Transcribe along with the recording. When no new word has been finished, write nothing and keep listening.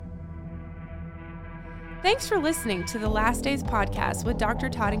Thanks for listening to the Last Days podcast with Dr.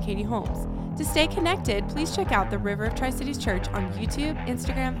 Todd and Katie Holmes. To stay connected, please check out the River of Tri-Cities Church on YouTube,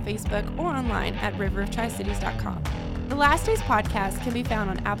 Instagram, Facebook, or online at riveroftricities.com. The Last Days podcast can be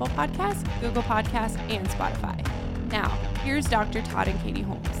found on Apple Podcasts, Google Podcasts, and Spotify. Now, here's Dr. Todd and Katie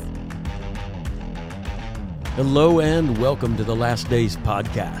Holmes. Hello and welcome to the Last Days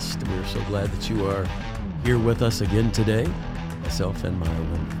podcast. We're so glad that you are here with us again today, myself and my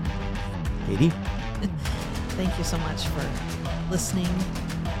woman, Katie. Thank you so much for listening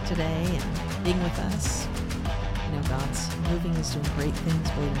today and being with us. You know, God's moving, is doing great things,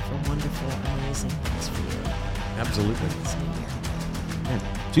 waiting for wonderful, amazing things for you. Absolutely. This new year. And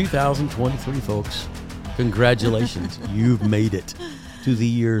 2023, folks. Congratulations. You've made it to the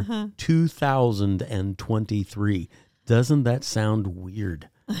year 2023. Doesn't that sound weird?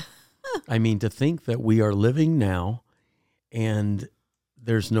 I mean, to think that we are living now and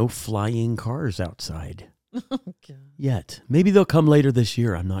there's no flying cars outside yet. Maybe they'll come later this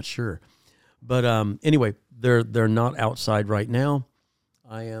year. I'm not sure. But anyway, they're not outside right now.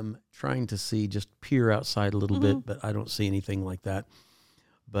 I am trying to just peer outside a little bit, but I don't see anything like that.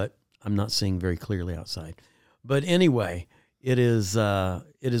 But I'm not seeing very clearly outside. But anyway, it is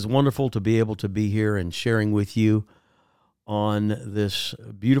wonderful to be able to be here and sharing with you on this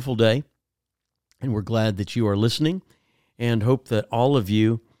beautiful day. And we're glad that you are listening and hope that all of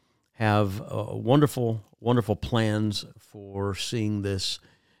you have wonderful, wonderful plans for seeing this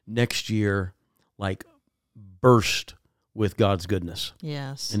next year like burst with God's goodness.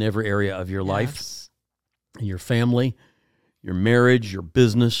 Yes. In every area of your life, your family, your marriage, your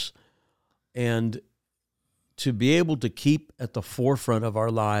business, and to be able to keep at the forefront of our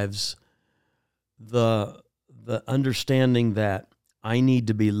lives the understanding that I need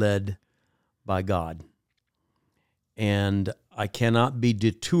to be led by God. And I cannot be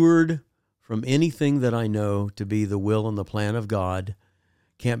detoured from anything that I know to be the will and the plan of God.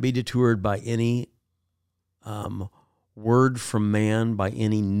 Can't be detoured by any word from man, by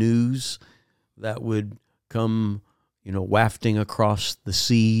any news that would come, wafting across the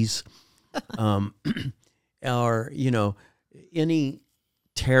seas, or, any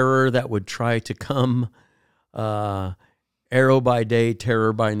terror that would try to come, arrow by day,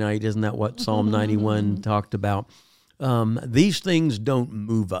 terror by night. Isn't that what Psalm 91 talked about? These things don't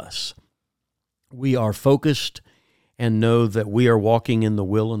move us. We are focused and know that we are walking in the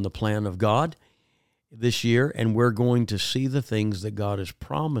will and the plan of God this year, and we're going to see the things that God has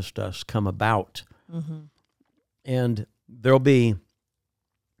promised us come about. Mm-hmm. And there'll be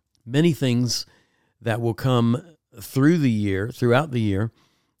many things that will come throughout the year,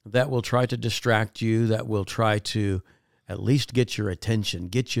 that will try to distract you, that will try to at least get your attention,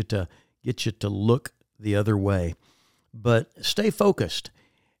 get you to look the other way. But stay focused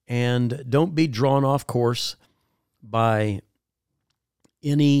and don't be drawn off course by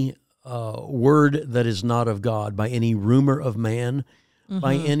any word that is not of God, by any rumor of man,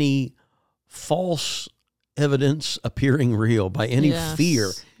 by any false evidence appearing real, by any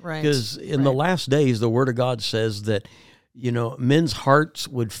fear. Right. Because in the last days, the Word of God says that, men's hearts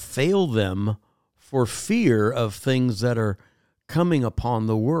would fail them for fear of things that are coming upon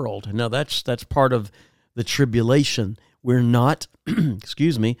the world. Now, that's part of the tribulation. We're not,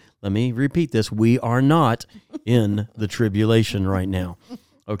 excuse me, let me repeat this. We are not in the tribulation right now,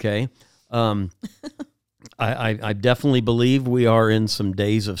 okay? I definitely believe we are in some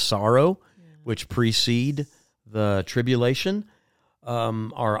days of sorrow, which precede the tribulation.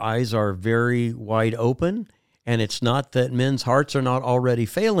 Our eyes are very wide open, and it's not that men's hearts are not already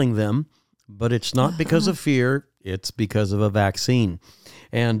failing them, but it's not because of fear, it's because of a vaccine.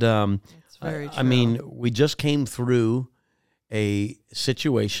 And very true. I mean, we just came through a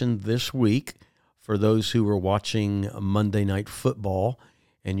situation this week for those who were watching Monday Night Football,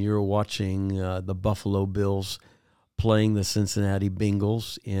 and you were watching the Buffalo Bills playing the Cincinnati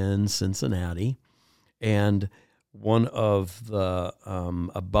Bengals in Cincinnati, and one of the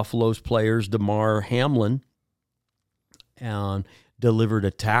Buffalo's players, Damar Hamlin, delivered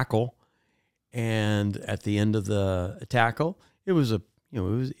a tackle, and at the end of the tackle, it was a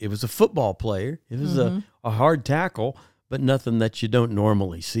football player. It was a hard tackle, but nothing that you don't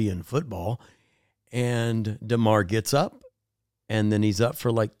normally see in football. And Damar gets up, and then he's up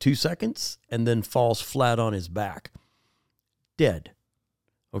for like 2 seconds, and then falls flat on his back, dead.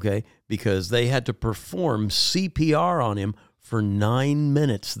 Okay, because they had to perform CPR on him for 9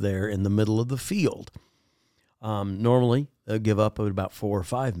 minutes there in the middle of the field. Normally, they'll give up at about 4 or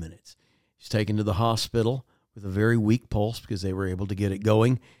 5 minutes. He's taken to the hospital with a very weak pulse because they were able to get it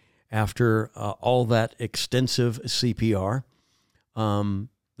going after all that extensive CPR.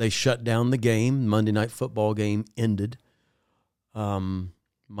 they shut down the game. Monday Night Football game ended.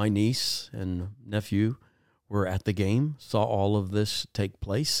 My niece and nephew were at the game, saw all of this take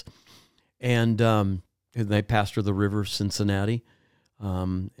place, and they pastor the River of Cincinnati.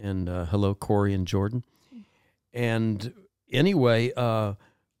 And hello, Corey and Jordan. And anyway,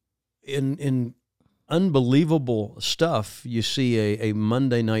 in unbelievable stuff, you see a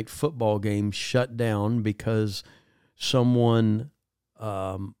Monday Night Football game shut down because someone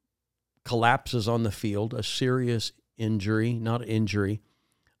collapses on the field, a serious injury, not injury,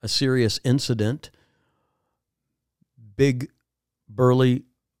 a serious incident. Big, burly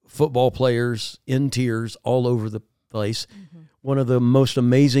football players in tears all over the place. Mm-hmm. One of the most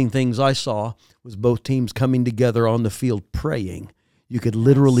amazing things I saw was both teams coming together on the field praying. You could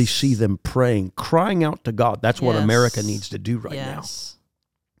literally see them praying, crying out to God. That's what America needs to do right now.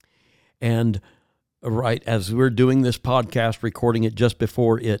 And right as we're doing this podcast, recording it just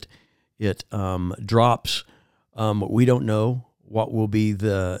before it drops, we don't know what will be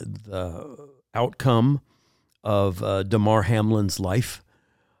the outcome of Damar Hamlin's life.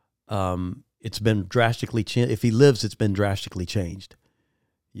 It's been drastically changed. If he lives, it's been drastically changed.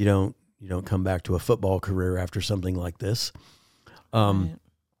 You don't come back to a football career after something like this. Right.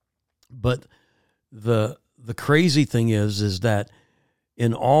 But the crazy thing is that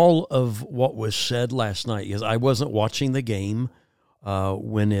in all of what was said last night, because I wasn't watching the game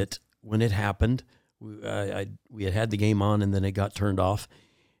when it happened. We had the game on and then it got turned off,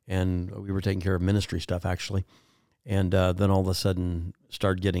 and we were taking care of ministry stuff actually. And then all of a sudden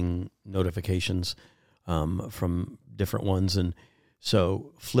started getting notifications from different ones. And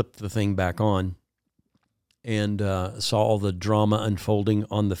so flipped the thing back on and saw all the drama unfolding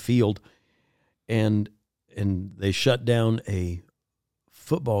on the field. And they shut down a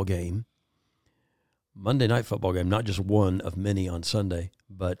football game, Monday Night Football game, not just one of many on Sunday,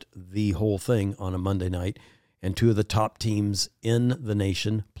 but the whole thing on a Monday night. And two of the top teams in the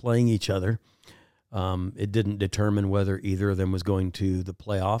nation playing each other. It didn't determine whether either of them was going to the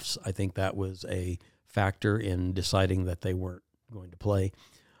playoffs. I think that was a factor in deciding that they weren't going to play,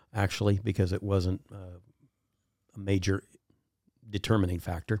 actually, because it wasn't a major determining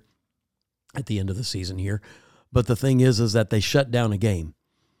factor at the end of the season here. But the thing is that they shut down a game.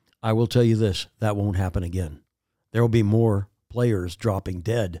 I will tell you this, that won't happen again. There will be more players dropping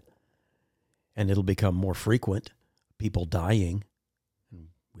dead, and it'll become more frequent, people dying.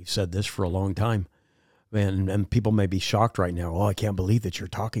 We've said this for a long time. And people may be shocked right now. Oh, I can't believe that you're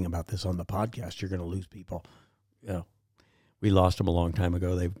talking about this on the podcast. You're going to lose people. We lost them a long time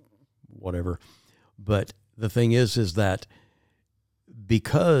ago. Whatever. But the thing is that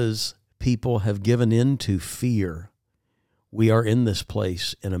because people have given in to fear, we are in this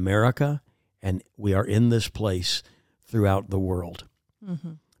place in America, and we are in this place throughout the world.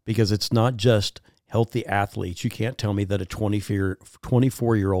 Mm-hmm. Because it's not just healthy athletes. You can't tell me that a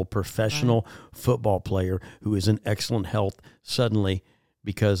 24-year-old professional football player who is in excellent health suddenly,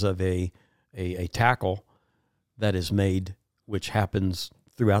 because of a tackle that is made, which happens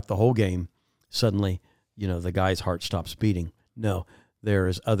throughout the whole game, suddenly, the guy's heart stops beating. No, there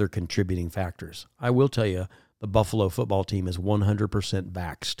is other contributing factors. I will tell you, the Buffalo football team is 100%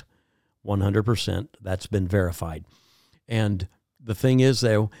 vaxxed. 100%. That's been verified. And the thing is,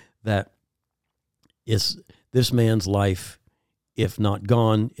 though, that this man's life, if not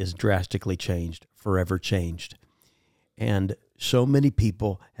gone, is drastically changed, forever changed. And so many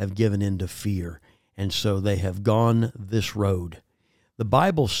people have given in to fear, and so they have gone this road. The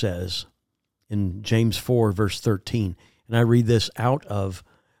Bible says in James 4, verse 13, and I read this out of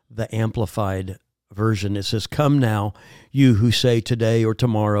the Amplified Version. It says, "Come now, you who say today or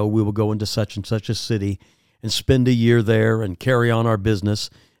tomorrow we will go into such and such a city and spend a year there and carry on our business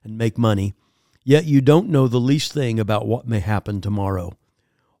and make money. Yet you don't know the least thing about what may happen tomorrow.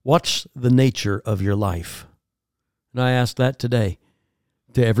 What's the nature of your life?" And I ask that today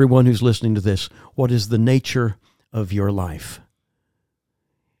to everyone who's listening to this. What is the nature of your life?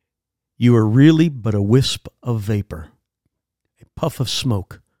 You are really but a wisp of vapor, a puff of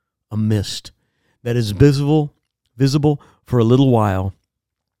smoke, a mist that is visible for a little while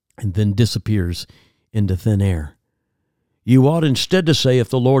and then disappears into thin air. You ought instead to say, if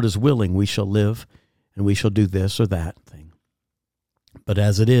the Lord is willing, we shall live, and we shall do this or that thing. But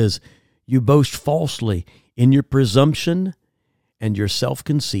as it is, you boast falsely in your presumption and your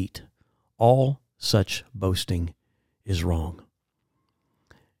self-conceit. All such boasting is wrong.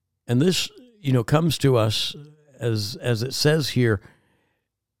 And this, comes to us as it says here,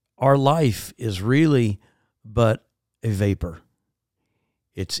 our life is really but a vapor.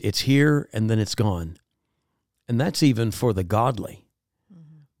 It's here and then it's gone. And that's even for the godly.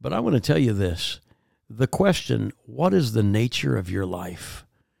 Mm-hmm. But I want to tell you this. The question, what is the nature of your life?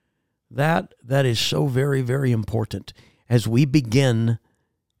 That is so very, very important as we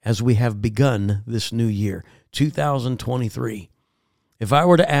have begun this new year, 2023. If I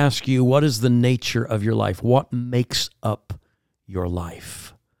were to ask you, what is the nature of your life? What makes up your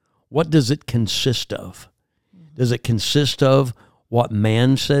life? What does it consist of? Does it consist of what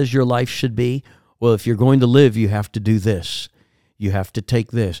man says your life should be? Well, if you're going to live, you have to do this. You have to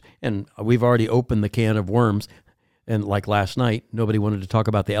take this. And we've already opened the can of worms. And like last night, nobody wanted to talk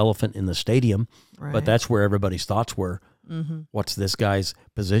about the elephant in the stadium, Right. but that's where everybody's thoughts were. Mm-hmm. What's this guy's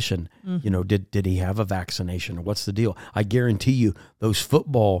position? Mm-hmm. You know, did he have a vaccination, or what's the deal? I guarantee you, those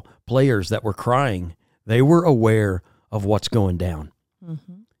football players that were crying, they were aware of what's going down.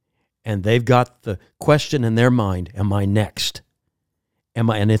 Mm-hmm. And they've got the question in their mind, am I next?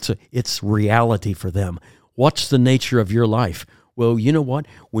 And it's reality for them. What's the nature of your life? Well, you know what?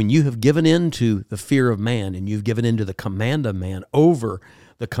 When you have given in to the fear of man and you've given in to the command of man over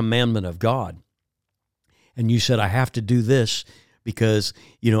the commandment of God, and you said, I have to do this because,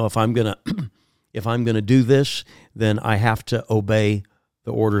 you know, if I'm going to do this, then I have to obey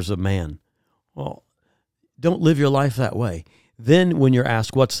the orders of man. Well, don't live your life that way. Then when you're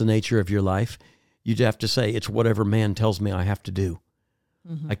asked, what's the nature of your life? You'd have to say, it's whatever man tells me I have to do.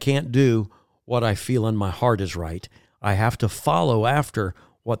 Mm-hmm. I can't do what I feel in my heart is right. I have to follow after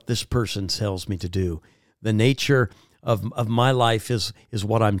what this person tells me to do. The nature of my life is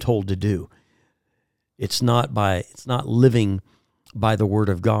what I'm told to do. It's not living by the word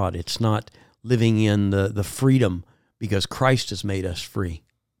of God. It's not living in the freedom because Christ has made us free.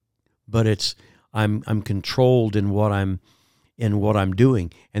 But I'm controlled in what I'm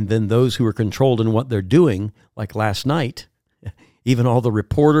doing. And then those who are controlled in what they're doing, like last night, even all the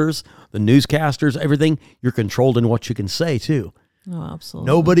reporters, the newscasters, everything, you're controlled in what you can say too. Oh, absolutely.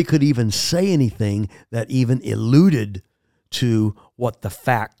 Nobody could even say anything that even alluded to what the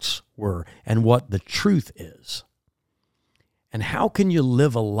facts were and what the truth is. And how can you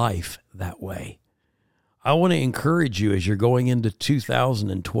live a life that way? I want to encourage you as you're going into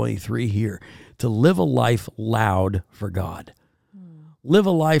 2023 here to live a life loud for God. Live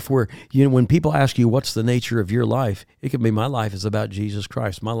a life where, you know, when people ask you what's the nature of your life, it can be my life is about Jesus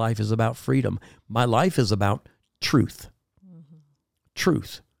Christ. My life is about freedom. My life is about truth. Mm-hmm.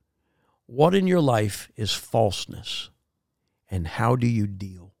 Truth. What in your life is falseness? And how do you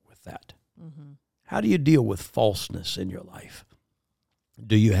deal with that? Mm-hmm. How do you deal with falseness in your life?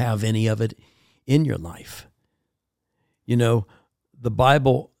 Do you have any of it in your life? You know, the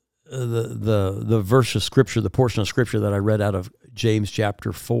Bible, the verse of Scripture, the portion of Scripture that I read out of James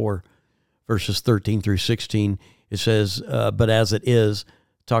chapter 4, verses 13 through 16, it says, but as it is,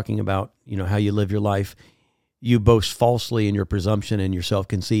 talking about, you know, how you live your life, you boast falsely in your presumption and your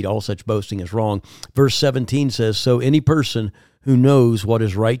self-conceit. All such boasting is wrong. Verse 17 says, so any person who knows what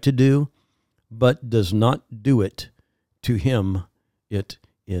is right to do, but does not do it, to him it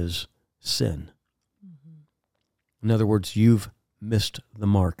is sin. Mm-hmm. In other words, you've missed the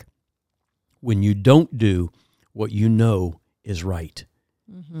mark when you don't do what you know is right.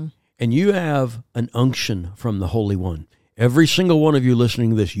 Mm-hmm. And you have an unction from the Holy One. Every single one of you listening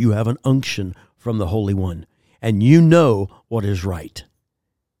to this, you have an unction from the Holy One. And you know what is right.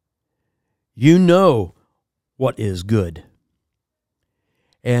 You know what is good.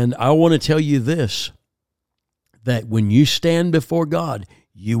 And I want to tell you this, that when you stand before God,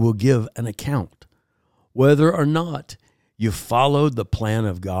 you will give an account. Whether or not you followed the plan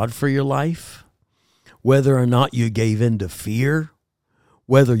of God for your life, whether or not you gave in to fear,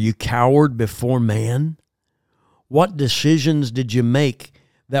 whether you cowered before man, what decisions did you make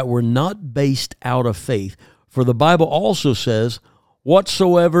that were not based out of faith? For the Bible also says,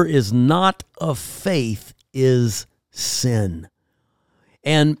 whatsoever is not of faith is sin.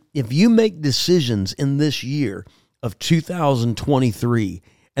 And if you make decisions in this year of 2023,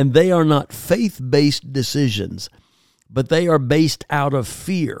 and they are not faith-based decisions, but they are based out of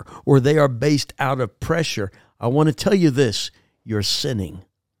fear or they are based out of pressure, I want to tell you this, you're sinning.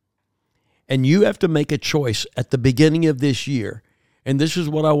 And you have to make a choice at the beginning of this year. And this is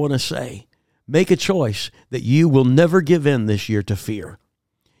what I want to say. Make a choice that you will never give in this year to fear.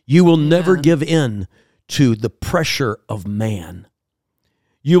 You will never give in to the pressure of man.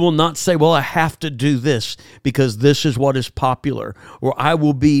 You will not say, well, I have to do this because this is what is popular, or I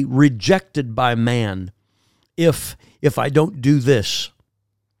will be rejected by man if I don't do this.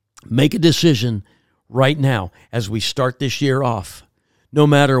 Make a decision right now as we start this year off. No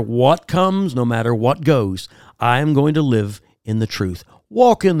matter what comes, no matter what goes, I am going to live in the truth.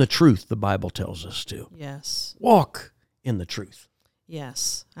 Walk in the truth, the Bible tells us to. Yes. Walk in the truth.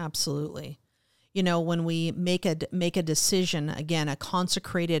 Yes, absolutely. You know, when we make a decision, again, a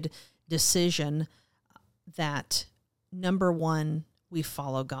consecrated decision, that number one, we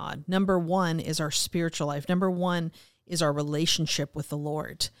follow God. Number one is our spiritual life. Number one is our relationship with the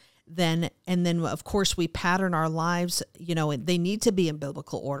Lord. Then of course we pattern our lives, you know, they need to be in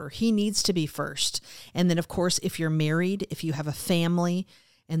biblical order. He needs to be first. And then of course, if you're married, if you have a family,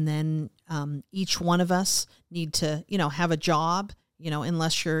 and then each one of us need to, you know, have a job, you know,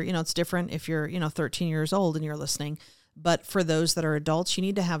 unless you're, you know, it's different if you're, you know, 13 years old and you're listening. But for those that are adults, you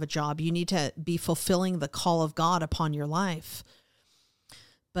need to have a job. You need to be fulfilling the call of God upon your life.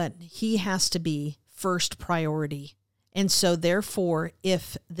 But he has to be first priority. And so therefore,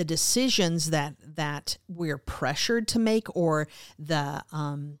 if the decisions that we're pressured to make, or the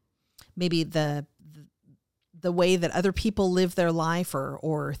maybe the way that other people live their life,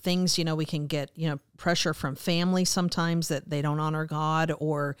 or things, you know, we can get, you know, pressure from family sometimes that they don't honor God,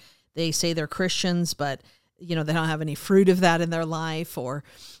 or they say they're Christians, but, you know, they don't have any fruit of that in their life, or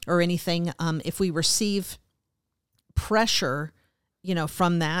anything. If we receive pressure, you know,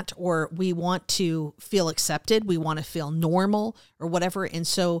 from that, or we want to feel accepted, we want to feel normal or whatever. And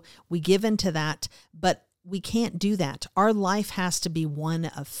so we give into that, but we can't do that. Our life has to be one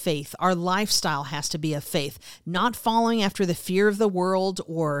of faith. Our lifestyle has to be of faith, not following after the fear of the world,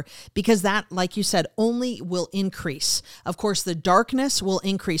 or because that, like you said, only will increase. Of course, the darkness will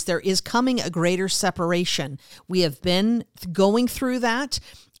increase. There is coming a greater separation. We have been going through that.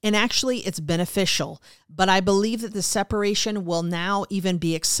 And actually, it's beneficial. But I believe that the separation will now even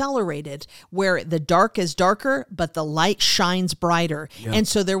be accelerated, where the dark is darker, but the light shines brighter. Yeah. And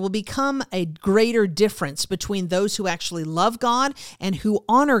so there will become a greater difference between those who actually love God and who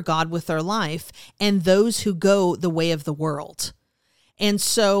honor God with their life, and those who go the way of the world. And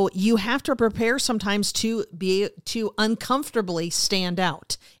so you have to prepare sometimes to uncomfortably stand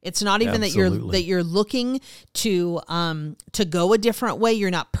out. It's not even that you're looking to go a different way.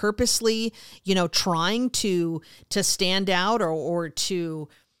 You're not purposely, you know, trying to stand out or to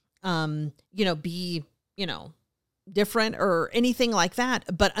you know, be, you know, different or anything like that.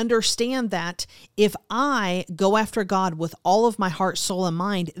 But understand that if I go after God with all of my heart, soul, and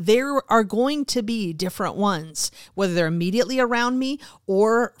mind, there are going to be different ones, whether they're immediately around me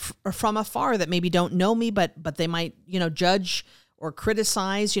or from afar that maybe don't know me, but they might, you know, judge or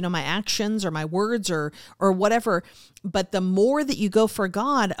criticize, you know, my actions or my words or whatever. But the more that you go for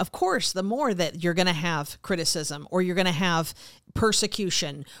God, of course, the more that you're going to have criticism, or you're going to have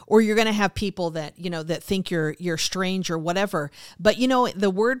persecution, or you're going to have people that, you know, that think you're strange or whatever. But, you know, the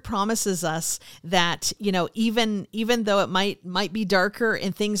word promises us that, you know, even though it might be darker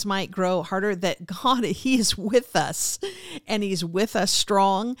and things might grow harder, that God, he is with us, and he's with us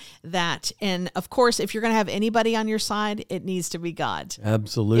strong. And of course, if you're going to have anybody on your side, it needs to be God.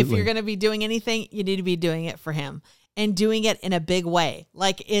 Absolutely. If you're going to be doing anything, you need to be doing it for him. And doing it in a big way.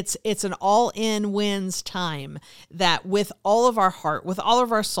 Like it's an all-in wins time, that with all of our heart, with all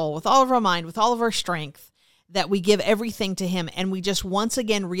of our soul, with all of our mind, with all of our strength, that we give everything to him. And we just once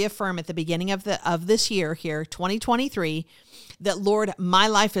again reaffirm at the beginning of this year here, 2023, that Lord, my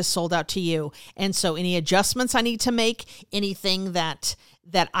life is sold out to you. And so any adjustments I need to make, anything that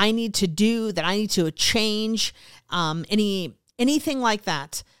I need to do, that I need to change, anything like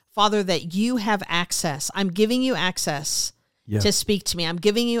that, Father, that you have access. I'm giving you access to speak to me. I'm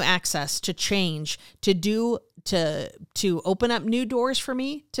giving you access to change, to open up new doors for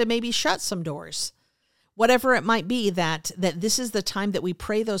me, to maybe shut some doors. Whatever it might be, that this is the time that we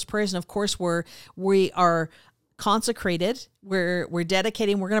pray those prayers. And of course, we are consecrated. We're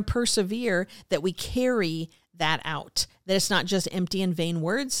dedicating. We're going to persevere, that we carry that out, that it's not just empty and vain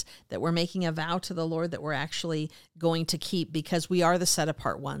words, that we're making a vow to the Lord that we're actually going to keep, because we are the set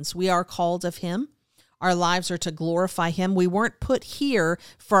apart ones. We are called of him. Our lives are to glorify him. We weren't put here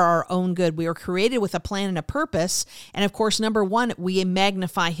for our own good. We were created with a plan and a purpose. And of course, number one, we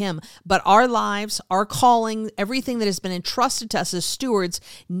magnify him. But our lives, our calling, everything that has been entrusted to us as stewards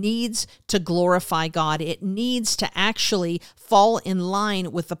needs to glorify God. It needs to actually fall in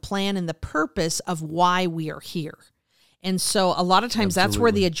line with the plan and the purpose of why we are here. And so a lot of times That's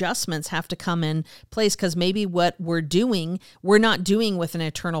where the adjustments have to come in place, because maybe what we're not doing with an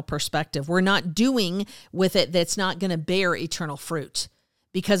eternal perspective. We're not doing with it that's not going to bear eternal fruit.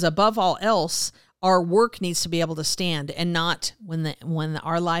 Because above all else, our work needs to be able to stand, and not when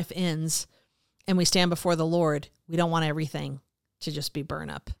our life ends and we stand before the Lord, we don't want everything to just be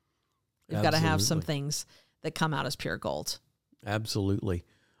burned up. We've got to have some things that come out as pure gold. Absolutely.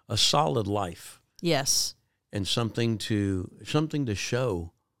 A solid life. Yes. And something to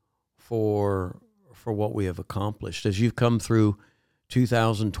show for what we have accomplished. As you've come through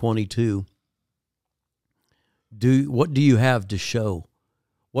 2022, what do you have to show?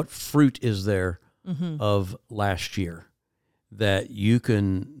 What fruit is there of last year that you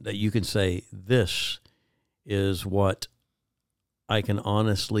can say, this is what I can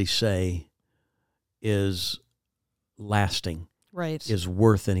honestly say is lasting, right? Is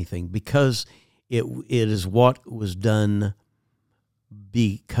worth anything, because it is what was done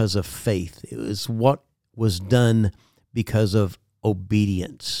because of faith. It was what was done because of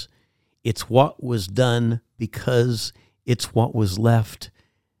obedience. It's what was done because it's what was left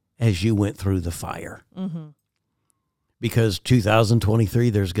as you went through the fire. Because 2023,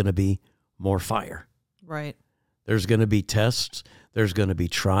 there's going to be more fire. Right. There's going to be tests. There's going to be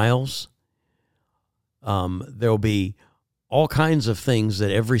trials. There'll be all kinds of things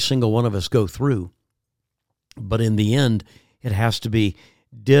that every single one of us go through. But in the end, it has to be,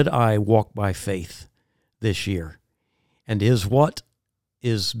 did I walk by faith this year? And is what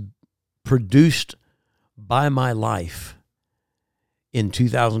is produced by my life in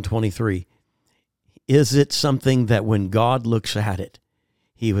 2023, is it something that when God looks at it,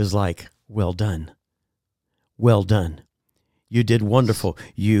 he was like, well done. Well done. You did wonderful.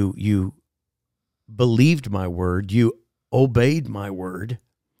 You believed my word. You obeyed my word.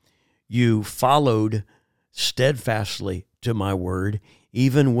 You followed steadfastly to my word,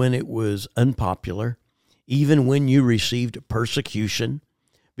 even when it was unpopular, even when you received persecution,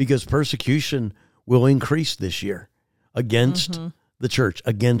 because persecution will increase this year against the church,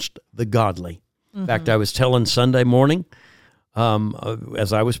 against the godly. In fact, I was telling Sunday morning,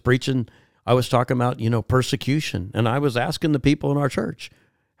 as I was preaching, I was talking about, persecution. And I was asking the people in our church,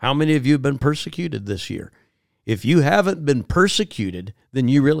 how many of you have been persecuted this year? If you haven't been persecuted, then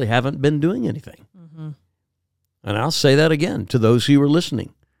you really haven't been doing anything. And I'll say that again to those who are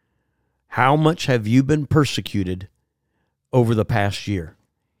listening. How much have you been persecuted over the past year?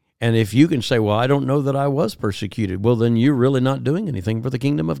 And if you can say, well, I don't know that I was persecuted, well, then you're really not doing anything for the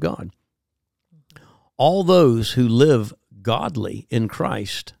kingdom of God. All those who live godly in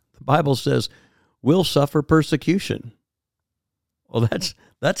Christ, the Bible says, will suffer persecution. Well,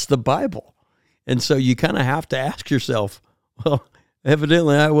 that's the Bible. And so you kind of have to ask yourself, well,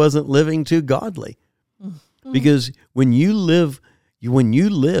 evidently I wasn't living too godly. Because when you live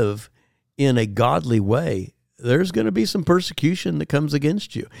in a godly way, there's going to be some persecution that comes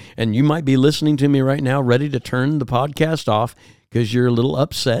against you. And you might be listening to me right now, ready to turn the podcast off because you're a little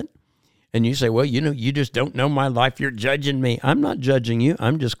upset. And you say, well, you just don't know my life. You're judging me. I'm not judging you.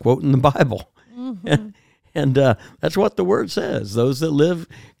 I'm just quoting the Bible. And that's what the word says. Those that live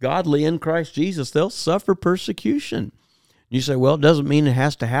godly in Christ Jesus, they'll suffer persecution. You say, well, it doesn't mean it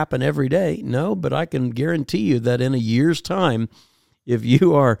has to happen every day. No, but I can guarantee you that in a year's time, if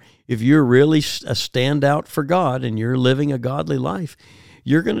you're really a standout for God and you're living a godly life,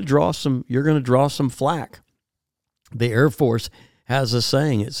 you're going to draw some flack. The Air Force has a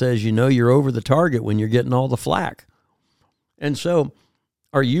saying. It says, you're over the target when you're getting all the flack. And so,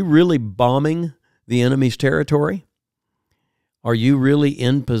 are you really bombing the enemy's territory? Are you really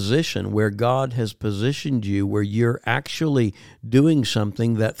in position where God has positioned you, where you're actually doing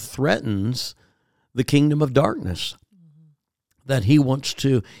something that threatens the kingdom of darkness? That he wants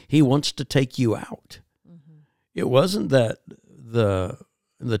to take you out. It wasn't that the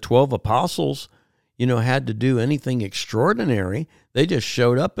 12 apostles, had to do anything extraordinary. They just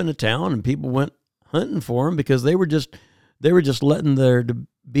showed up in a town and people went hunting for them because they were just letting there to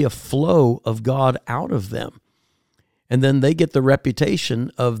be a flow of God out of them. And then they get the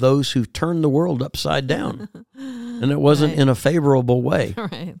reputation of those who turn the world upside down. And it wasn't in a favorable way.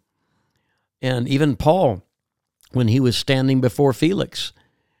 Right. And even Paul, when he was standing before Felix,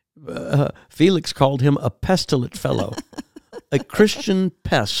 Felix called him a pestilent fellow, a Christian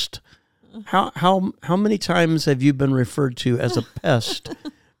pest. How many times have you been referred to as a pest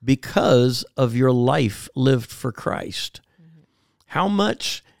because of your life lived for Christ? How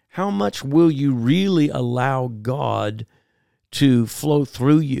much will you really allow God to flow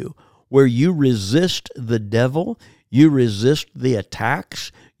through you, where you resist the devil, you resist the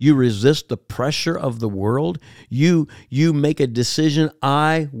attacks, you resist the pressure of the world, you make a decision,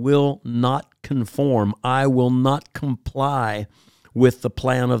 I will not conform, I will not comply with the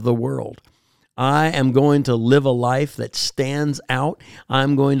plan of the world. I am going to live a life that stands out.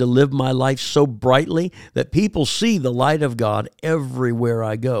 I'm going to live my life so brightly that people see the light of God everywhere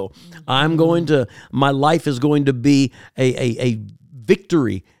I go. My life is going to be a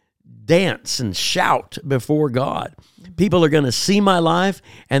victory dance and shout before God. People are going to see my life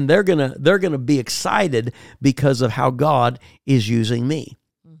and they're going to be excited because of how God is using me.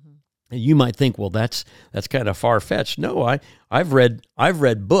 You might think, well, that's kind of far-fetched. No, I've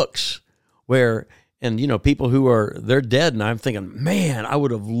read books where, and people who they're dead, and I'm thinking, man, I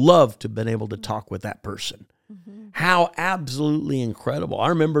would have loved to have been able to talk with that person. Mm-hmm. How absolutely incredible. I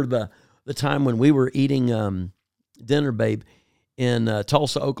remember the time when we were eating dinner, babe, in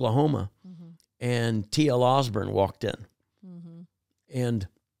Tulsa, Oklahoma, mm-hmm. and T.L. Osborne walked in. Mm-hmm. And,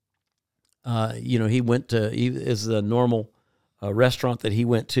 he went to, is the normal restaurant that he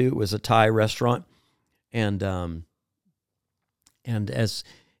went to. It was a Thai restaurant. And as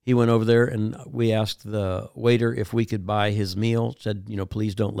he went over there, and we asked the waiter if we could buy his meal, said,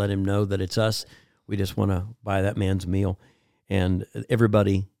 please don't let him know that it's us. We just want to buy that man's meal. And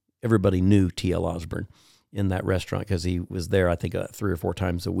everybody knew T.L. Osborne in that restaurant because he was there, I think, 3 or 4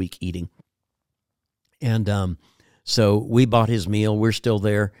 times a week eating. And so we bought his meal. We're still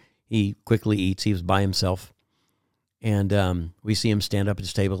there. He quickly eats. He was by himself. And we see him stand up at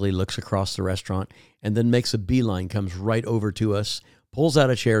his table. He looks across the restaurant and then makes a beeline, comes right over to us, pulls out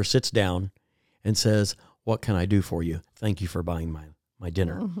a chair, sits down, and says, "What can I do for you? Thank you for buying my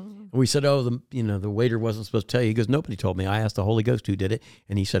dinner." Mm-hmm. And we said, "Oh, the waiter wasn't supposed to tell you." He goes, "Nobody told me. I asked the Holy Ghost who did it,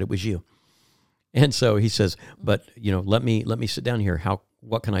 and he said it was you." And so he says, "But let me sit down here.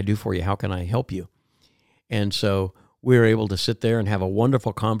 What can I do for you? How can I help you?" And so we were able to sit there and have a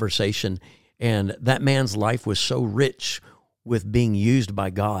wonderful conversation. And that man's life was so rich with being used by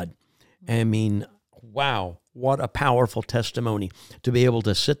God. I mean, wow, what a powerful testimony to be able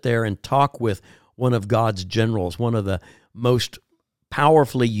to sit there and talk with one of God's generals, one of the most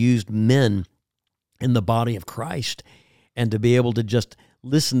powerfully used men in the body of Christ, and to be able to just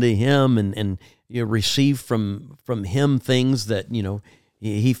listen to him and receive from him things that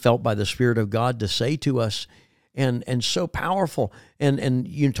he felt by the Spirit of God to say to us. And so powerful. And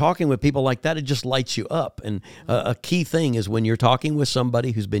you're talking with people like that, it just lights you up. And a key thing is when you're talking with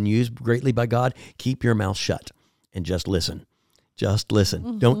somebody who's been used greatly by God, keep your mouth shut and just listen. Just listen.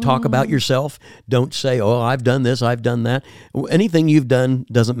 Mm-hmm. Don't talk about yourself. Don't say, "Oh, I've done this, I've done that." Anything you've done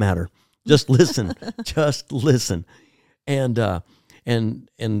doesn't matter. Just listen. Just listen. And I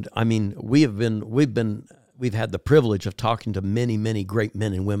mean, we've had the privilege of talking to many, many great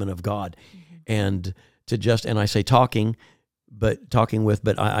men and women of God. Mm-hmm. And I say talking with,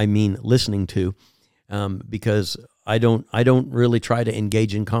 but I mean listening to, because I don't really try to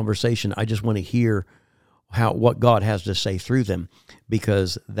engage in conversation. I just want to hear what God has to say through them,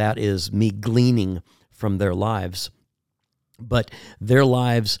 because that is me gleaning from their lives. But their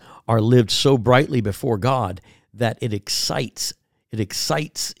lives are lived so brightly before God that it excites.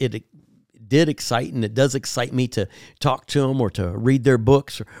 It did excite, and it does excite me to talk to them or to read their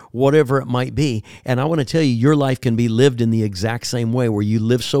books or whatever it might be. And I want to tell you, your life can be lived in the exact same way, where you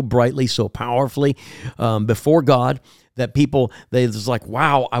live so brightly, so powerfully before God that it's like,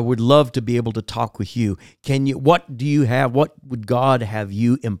 wow, I would love to be able to talk with you. What do you have? What would God have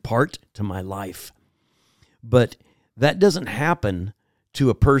you impart to my life? But that doesn't happen to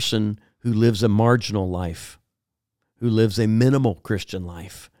a person who lives a marginal life, who lives a minimal Christian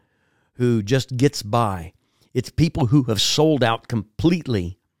life, who just gets by. It's people who have sold out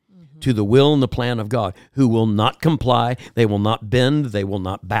completely to the will and the plan of God, who will not comply, they will not bend, they will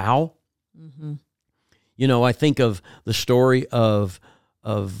not bow. Mm-hmm. I think of the story of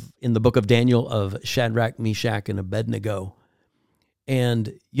in the book of Daniel of Shadrach, Meshach, and Abednego.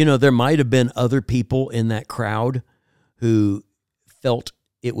 And, there might have been other people in that crowd who felt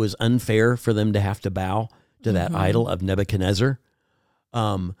it was unfair for them to have to bow to that idol of Nebuchadnezzar.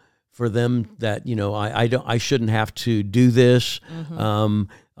 For them that, I shouldn't have to do this. Mm-hmm.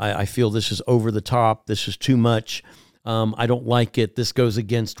 I feel this is over the top. This is too much. I don't like it. This goes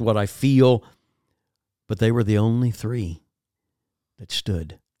against what I feel. But they were the only 3 that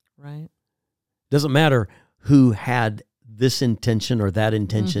stood. Right. Doesn't matter who had this intention or that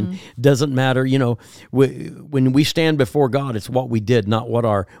intention. Mm-hmm. Doesn't matter. When we stand before God, it's what we did, not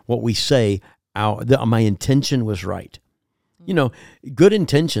what we say. My intention was right. Good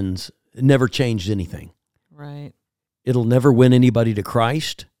intentions never changed anything. Right. It'll never win anybody to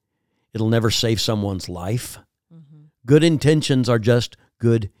Christ. It'll never save someone's life. Mm-hmm. Good intentions are just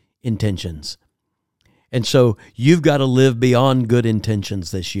good intentions. And so you've got to live beyond good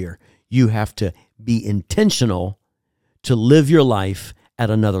intentions this year. You have to be intentional to live your life at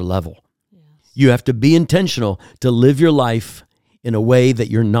another level. Yes. You have to be intentional to live your life in a way that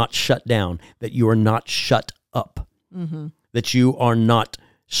you're not shut down, that you are not shut up. Mm-hmm. That you are not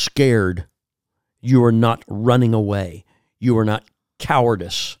scared, you are not running away, you are not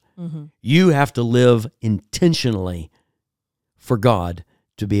cowardice. Mm-hmm. You have to live intentionally for God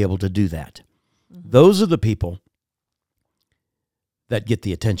to be able to do that. Mm-hmm. Those are the people that get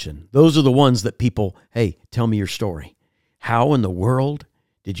the attention. Those are the ones that people, hey, tell me your story. How in the world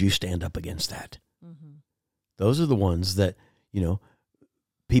did you stand up against that? Mm-hmm. Those are the ones that,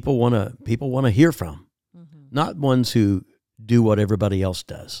 people want to hear from. Mm-hmm. Not ones who do what everybody else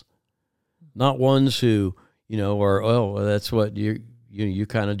does. Not ones who, are, that's what you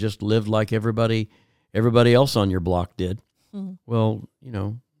kind of just lived like everybody else on your block did. Mm-hmm. Well,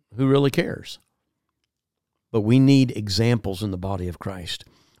 who really cares? But we need examples in the body of Christ.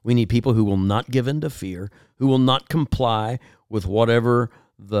 We need people who will not give in to fear, who will not comply with whatever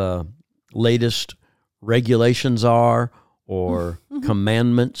the latest regulations are or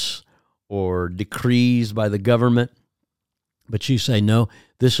commandments or decrees by the government. But you say, no,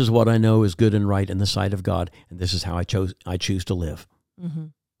 this is what I know is good and right in the sight of God, and this is how I choose to live. Mm-hmm.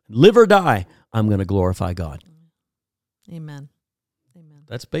 Live or die, I'm going to glorify God. Amen.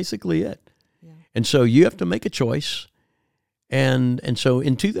 That's basically it. Yeah. And so you have to make a choice. And so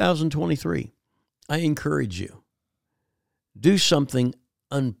in 2023, I encourage you, do something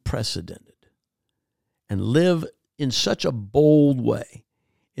unprecedented and live in such a bold way,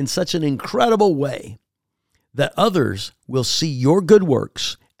 in such an incredible way, that others will see your good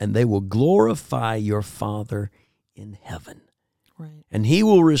works and they will glorify your Father in heaven. Right. And He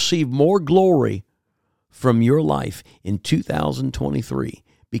will receive more glory from your life in 2023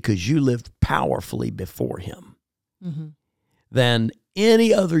 because you lived powerfully before Him than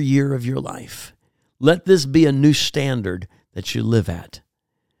any other year of your life. Let this be a new standard that you live at.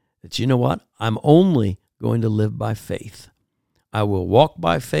 That you know what? I'm only going to live by faith. I will walk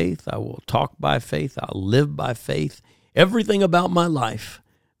by faith. I will talk by faith. I'll live by faith. Everything about my life,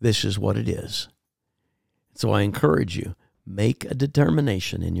 this is what it is. So I encourage you, make a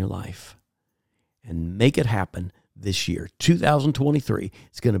determination in your life and make it happen this year. 2023,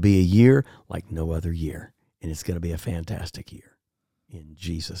 it's going to be a year like no other year, and it's going to be a fantastic year. In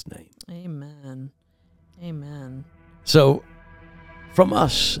Jesus' name. Amen. Amen. So from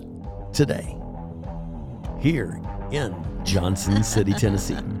us today, here in Johnson City,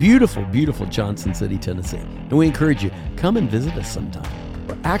 Tennessee. Beautiful, beautiful Johnson City, Tennessee. And we encourage you, come and visit us sometime.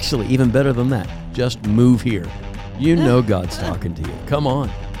 Or actually, even better than that, just move here. You know God's talking to you. Come on,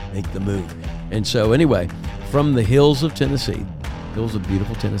 make the move. And so anyway, from the hills of Tennessee, hills of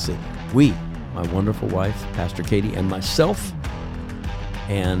beautiful Tennessee, we, my wonderful wife, Pastor Katie, and myself,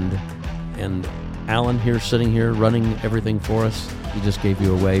 and Alan here, sitting here, running everything for us. He just gave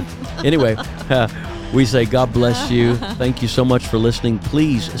you a wave. Anyway, we say God bless you. Thank you so much for listening.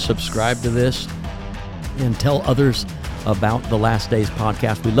 Please subscribe to this and tell others about the Last Days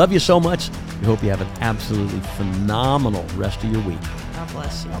podcast. We love you so much. We hope you have an absolutely phenomenal rest of your week. God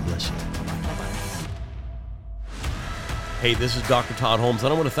bless you. God bless you. Hey, this is Dr. Todd Holmes,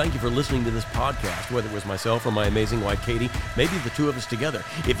 and I want to thank you for listening to this podcast, whether it was myself or my amazing wife, Katie, maybe the two of us together.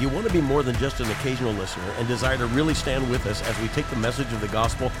 If you want to be more than just an occasional listener and desire to really stand with us as we take the message of the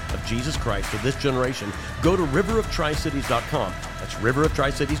gospel of Jesus Christ to this generation, go to riveroftricities.com. That's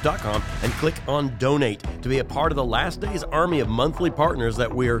riveroftricities.com and click on Donate to be a part of the Last Days army of monthly partners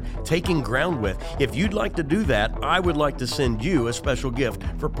that we're taking ground with. If you'd like to do that, I would like to send you a special gift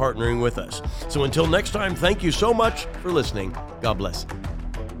for partnering with us. So until next time, thank you so much for listening. God bless.